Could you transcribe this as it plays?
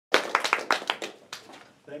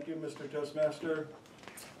Thank you, Mr. Toastmaster,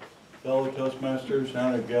 fellow Toastmasters,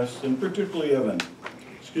 honored guests, and particularly Evan.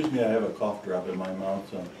 Excuse me, I have a cough drop in my mouth,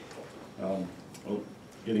 so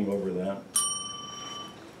getting over that.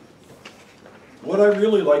 What I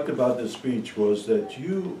really liked about this speech was that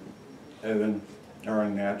you, Evan, are a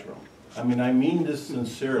natural. I mean, I mean this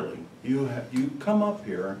sincerely. You come up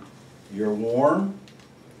here, you're warm,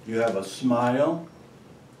 you have a smile,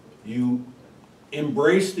 you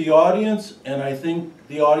embrace the audience, and I think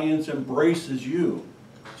the audience embraces you.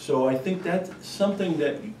 So I think that's something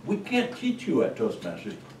that we can't teach you at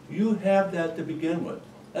Toastmasters. You have that to begin with.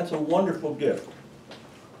 That's a wonderful gift.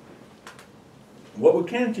 What we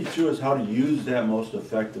can teach you is how to use that most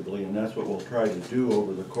effectively, and that's what we'll try to do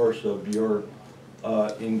over the course of your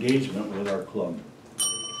engagement with our club.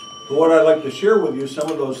 But what I'd like to share with you,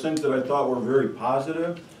 some of those things that I thought were very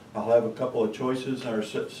positive. I'll have a couple of choices or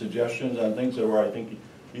suggestions on things that where I think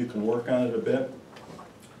you can work on it a bit.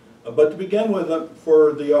 But to begin with,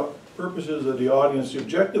 for the purposes of the audience, the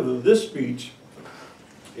objective of this speech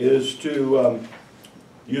is to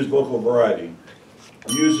use vocal variety.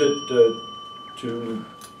 Use it to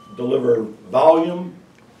deliver volume,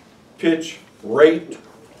 pitch, rate,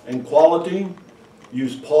 and quality.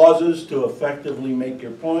 Use pauses to effectively make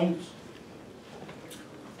your points.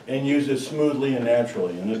 And use it smoothly and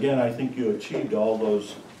naturally. And again, I think you achieved all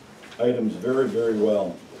those items very, very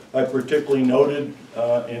well. I particularly noted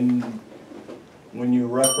when you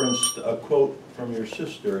referenced a quote from your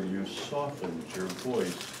sister, you softened your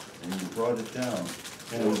voice and you brought it down.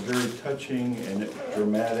 And it was very touching and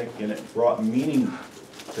dramatic, and it brought meaning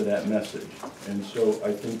to that message. And so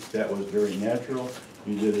I think that was very natural.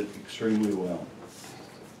 You did it extremely well.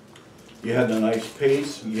 You had a nice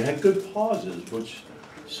pace. You had good pauses, which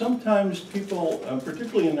sometimes people,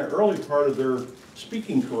 particularly in the early part of their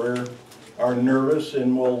speaking career, are nervous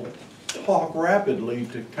and will talk rapidly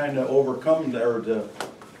to kind of overcome or to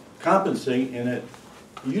compensate in it.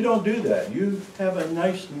 You don't do that. You have a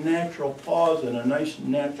nice natural pause and a nice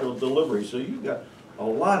natural delivery. So you've got a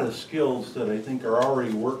lot of skills that I think are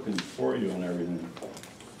already working for you and everything.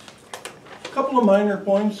 A couple of minor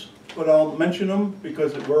points, but I'll mention them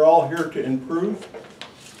because we're all here to improve.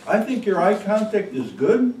 I think your eye contact is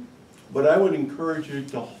good, but I would encourage you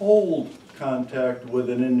to hold contact with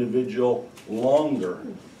an individual longer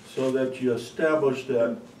so that you establish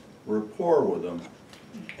that rapport with them.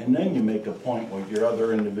 And then you make a point with your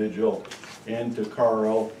other individual, and to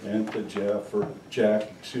Carl, and to Jeff, or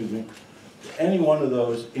Jack, excuse me, any one of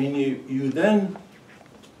those, and you then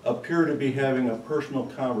appear to be having a personal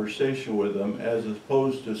conversation with them as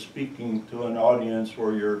opposed to speaking to an audience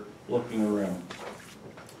where you're looking around.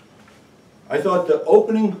 I thought the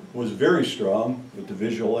opening was very strong with the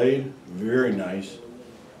visual aid, very nice.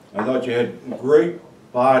 I thought you had great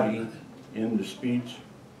body in the speech.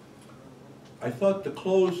 I thought the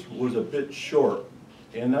close was a bit short.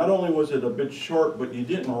 And not only was it a bit short, but you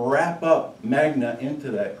didn't wrap up Magna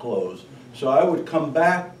into that close. So I would come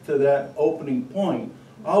back to that opening point,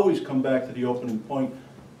 always come back to the opening point,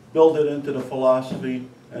 build it into the philosophy,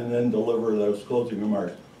 and then deliver those closing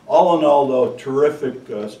remarks. All in all, though,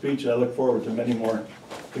 terrific speech. I look forward to many more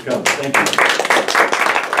to come. Thank you.